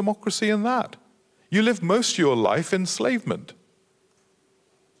hell's the democracy in that? You live most of your life in enslavement.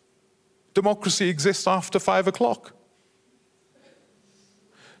 Democracy exists after 5 o'clock.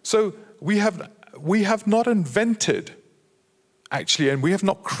 So we have not invented, actually, and we have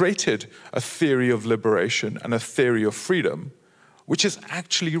not created a theory of liberation and a theory of freedom, which is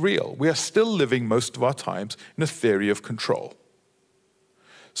actually real. We are still living most of our times in a theory of control.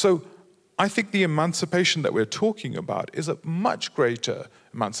 So I think the emancipation that we're talking about is a much greater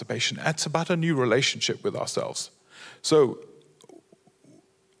emancipation. It's about a new relationship with ourselves. So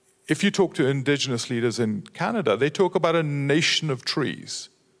if you talk to indigenous leaders in Canada, they talk about a nation of trees.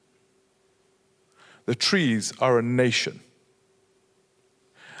 The trees are a nation.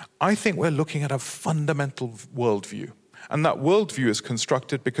 I think we're looking at a fundamental worldview. And that worldview is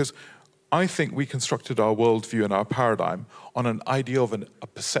constructed because I think we constructed our worldview and our paradigm on an idea of a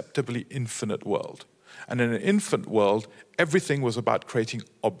perceptibly infinite world. And in an infinite world, everything was about creating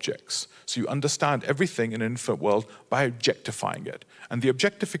objects. So you understand everything in an infinite world by objectifying it. And the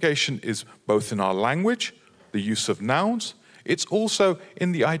objectification is both in our language, the use of nouns, it's also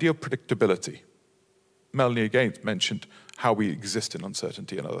in the idea of predictability. Mélanie again mentioned how we exist in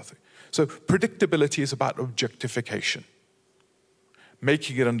uncertainty and other things. So predictability is about objectification,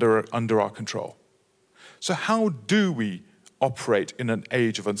 making it under our control. So how do we operate in an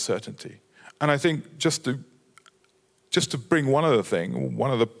age of uncertainty? And I think just to bring one other thing,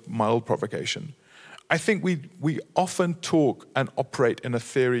 my old provocation, I think we often talk and operate in a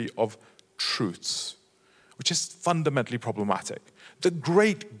theory of truths, which is fundamentally problematic. The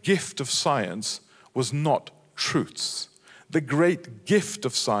great gift of science was not truths. The great gift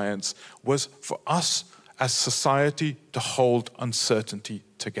of science was for us as society to hold uncertainty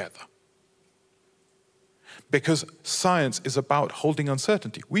together. Because science is about holding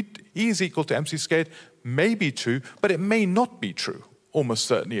uncertainty. E is equal to mc squared may be true, but it may not be true, almost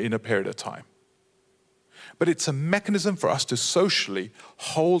certainly in a period of time. but it's a mechanism for us to socially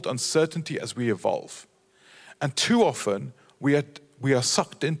hold uncertainty as we evolve. And too often, we are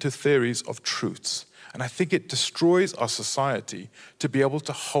sucked into theories of truths. And I think it destroys our society to be able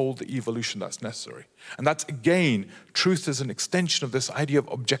to hold the evolution that's necessary. And that's, again, truth is an extension of this idea of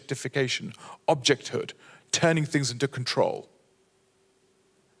objectification, objecthood, turning things into control.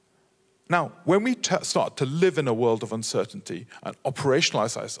 Now, when we start to live in a world of uncertainty and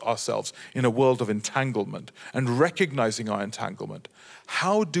operationalize ourselves in a world of entanglement and recognizing our entanglement,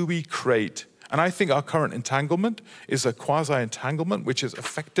 how do we create, and I think our current entanglement is a quasi-entanglement, which is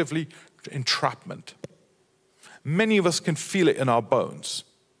effectively entrapment. Many of us can feel it in our bones.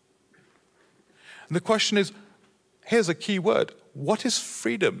 And the question is, here's a key word, what is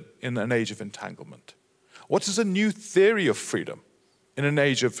freedom in an age of entanglement? What is a new theory of freedom in an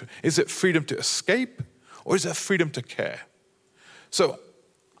age of, is it freedom to escape or is it freedom to care? So,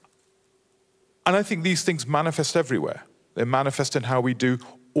 and I think these things manifest everywhere. They manifest in how we do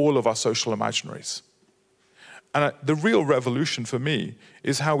all of our social imaginaries. And the real revolution for me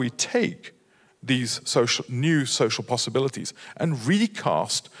is how we take these new social possibilities and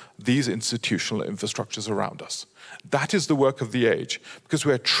recast these institutional infrastructures around us. That is the work of the age, because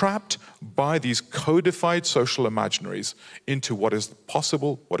we're trapped by these codified social imaginaries into what is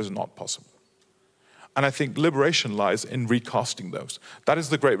possible, what is not possible. And I think liberation lies in recasting those. That is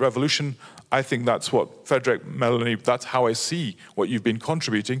the great revolution. I think that's what Frederick, Mélanie, that's how I see what you've been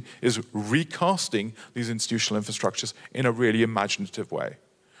contributing, is recasting these institutional infrastructures in a really imaginative way.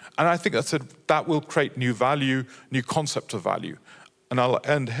 And I think that will create new value, new concept of value. And I'll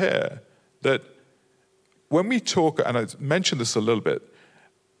end here, that when we talk, and I mentioned this a little bit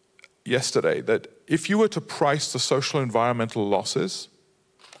yesterday, that if you were to price the social environmental losses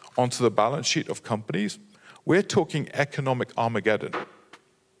onto the balance sheet of companies, we're talking economic Armageddon.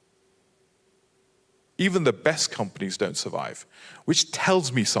 Even the best companies don't survive, which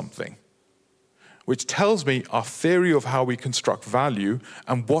tells me something. Which tells me our theory of how we construct value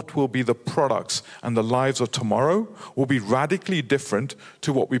and what will be the products and the lives of tomorrow will be radically different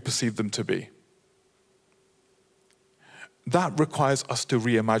to what we perceive them to be. That requires us to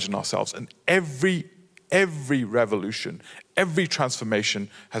reimagine ourselves. And every revolution, every transformation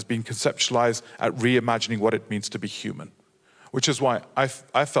has been conceptualized at reimagining what it means to be human. Which is why I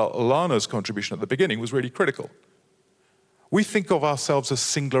felt Alana's contribution at the beginning was really critical. We think of ourselves as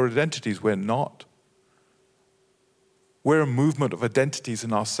singular identities. We're not. We're a movement of identities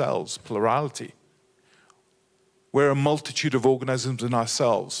in ourselves, plurality. We're a multitude of organisms in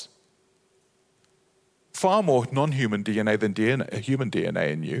ourselves. Far more non-human DNA than human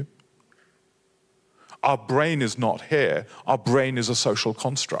DNA in you. Our brain is not here. Our brain is a social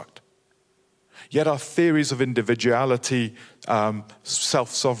construct. Yet our theories of individuality,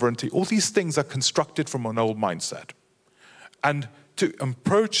 self-sovereignty, all these things are constructed from an old mindset. And to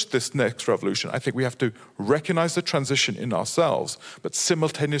approach this next revolution, I think we have to recognize the transition in ourselves, but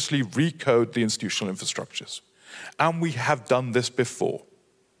simultaneously recode the institutional infrastructures. And we have done this before.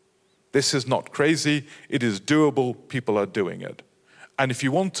 This is not crazy. It is doable. People are doing it. And if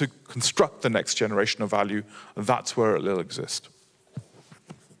you want to construct the next generation of value, that's where it will exist.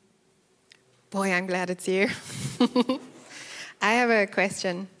 Boy, I'm glad it's you. I have a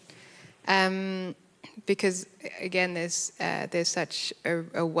question. Because again, there's such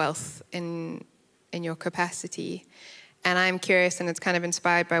a wealth in your capacity, and I'm curious, and it's kind of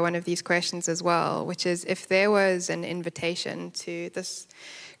inspired by one of these questions as well, which is if there was an invitation to this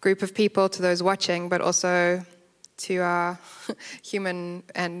group of people, to those watching, but also to our human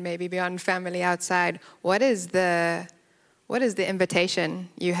and maybe beyond family outside, what is the invitation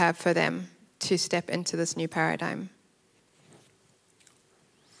you have for them to step into this new paradigm?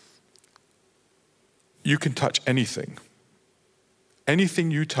 You can touch anything. Anything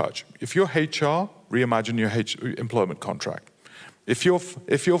you touch. If you're HR, reimagine your employment contract. If you're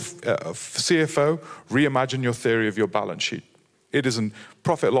CFO, reimagine your theory of your balance sheet. It isn't.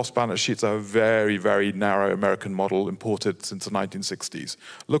 Profit loss balance sheets are a very, very narrow American model imported since the 1960s.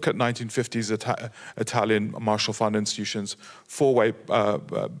 Look at 1950s Italian Marshall Fund institutions, four-way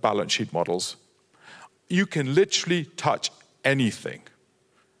balance sheet models. You can literally touch anything.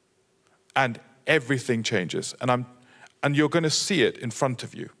 And everything changes, and you're going to see it in front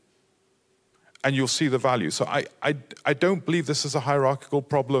of you, and you'll see the value. So I don't believe this is a hierarchical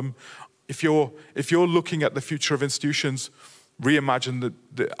problem. If you're looking at the future of institutions, reimagine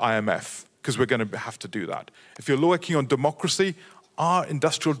the IMF, because we're going to have to do that. If you're working on democracy, our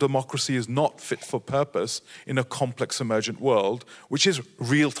industrial democracy is not fit for purpose in a complex emergent world, which is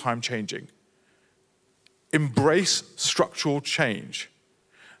real-time changing. Embrace structural change.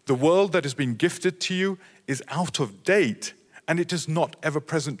 The world that has been gifted to you is out of date, and it is not ever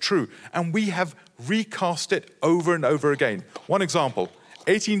present true. And we have recast it over and over again. One example,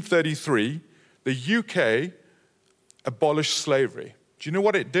 1833, the UK abolished slavery. Do you know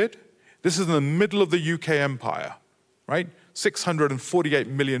what it did? This is in the middle of the UK empire, right? 648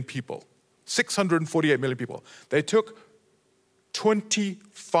 million people. 648 million people. They took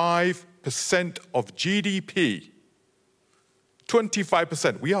 25% of GDP.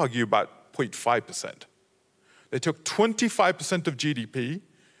 25%. We argue about 0.5%. They took 25% of GDP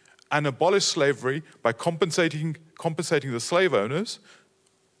and abolished slavery by compensating the slave owners.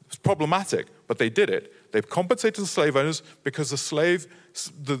 It's problematic, but they did it. They compensated the slave owners because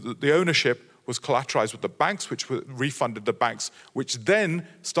the ownership was collateralized with the banks, which refunded the banks, which then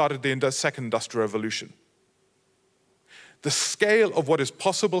started the second industrial revolution. The scale of what is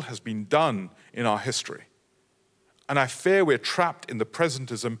possible has been done in our history. And I fear we're trapped in the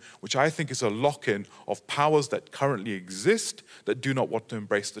presentism, which I think is a lock-in of powers that currently exist that do not want to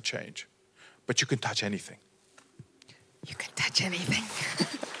embrace the change. But you can touch anything. You can touch anything.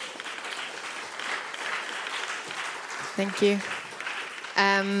 Thank you.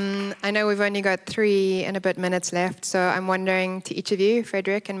 I know we've only got 3 and a bit minutes left, so I'm wondering to each of you,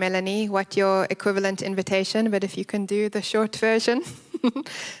 Frederick and Mélanie, what your equivalent invitation, but if you can do the short version.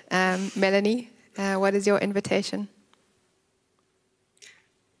 Mélanie, what is your invitation?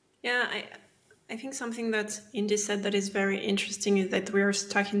 Yeah, I think something that Indy said that is very interesting is that we are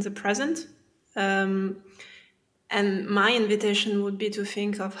stuck in the present. And my invitation would be to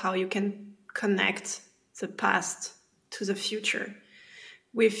think of how you can connect the past to the future.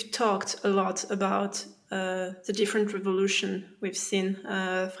 We've talked a lot about the different revolution we've seen.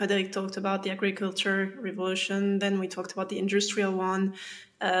 Frederick talked about the agriculture revolution, then we talked about the industrial one.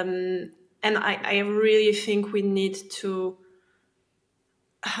 And I really think we need to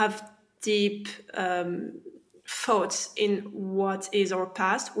have deep thoughts in what is our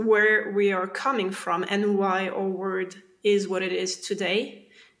past, where we are coming from, and why our world is what it is today,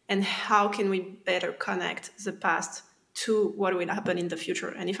 and how can we better connect the past to what will happen in the future.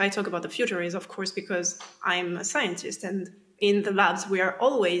 And if I talk about the future, is of course because I'm a scientist, and in the labs we are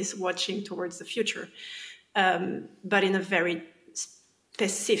always watching towards the future, but in a very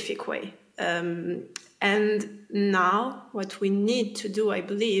specific way. And now what we need to do, I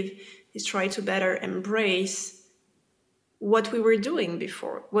believe, is try to better embrace what we were doing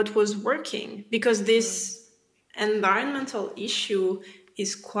before, what was working, because this environmental issue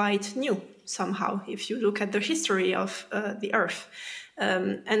is quite new somehow, if you look at the history of the Earth.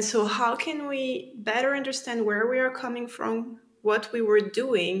 And so how can we better understand where we are coming from, what we were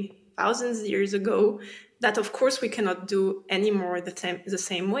doing thousands of years ago, that of course we cannot do anymore the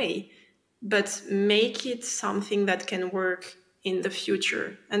same way, but make it something that can work in the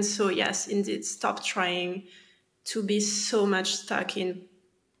future. And so, yes, indeed, stop trying to be so much stuck in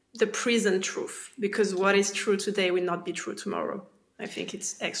the present truth, because what is true today will not be true tomorrow. I think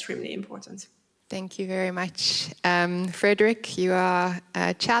it's extremely important. Thank you very much. Frederick, you are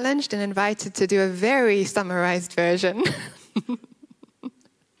challenged and invited to do a very summarized version.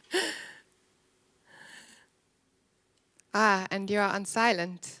 And you are on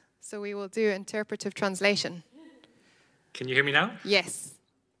silent. So we will do interpretive translation. Can you hear me now? Yes.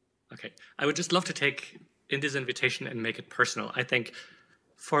 Okay. I would just love to take Indy's invitation and make it personal. I think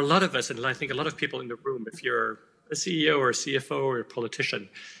for a lot of us, and I think a lot of people in the room, if you're a CEO or a CFO or a politician,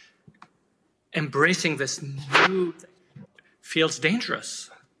 embracing this new thing feels dangerous,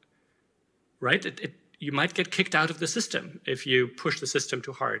 right? You might get kicked out of the system if you push the system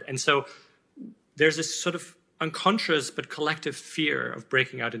too hard. And so there's this sort of unconscious but collective fear of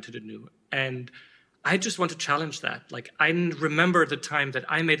breaking out into the new. And I just want to challenge that. Like, I remember the time that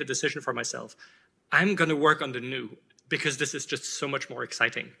I made a decision for myself. I'm going to work on the new because this is just so much more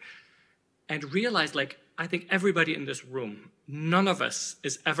exciting. And realize, like, I think everybody in this room, none of us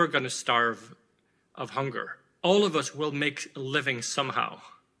is ever going to starve of hunger. All of us will make a living somehow.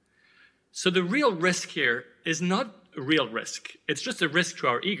 So the real risk here is not a real risk. It's just a risk to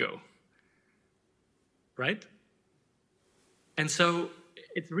our ego, right? And so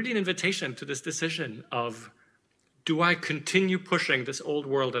it's really an invitation to this decision of, do I continue pushing this old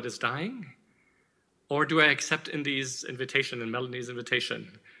world that is dying? Or do I accept Indy's invitation and Mélanie's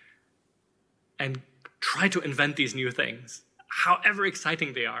invitation and try to invent these new things, however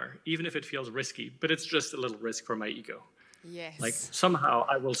exciting they are, even if it feels risky, but it's just a little risk for my ego. Yes. Like, somehow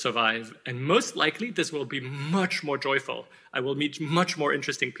I will survive, and most likely this will be much more joyful. I will meet much more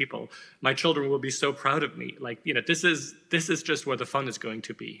interesting people. My children will be so proud of me. Like, you know, this is just where the fun is going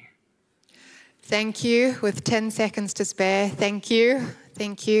to be. Thank you, with 10 seconds to spare. Thank you.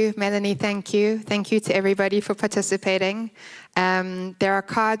 Thank you, Mélanie, thank you. Thank you to everybody for participating. There are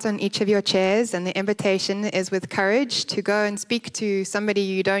cards on each of your chairs, and the invitation is with courage to go and speak to somebody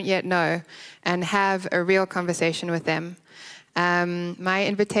you don't yet know and have a real conversation with them. My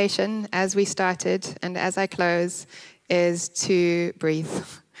invitation, as we started and as I close, is to breathe.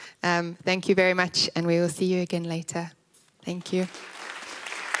 Thank you very much, and we will see you again later. Thank you.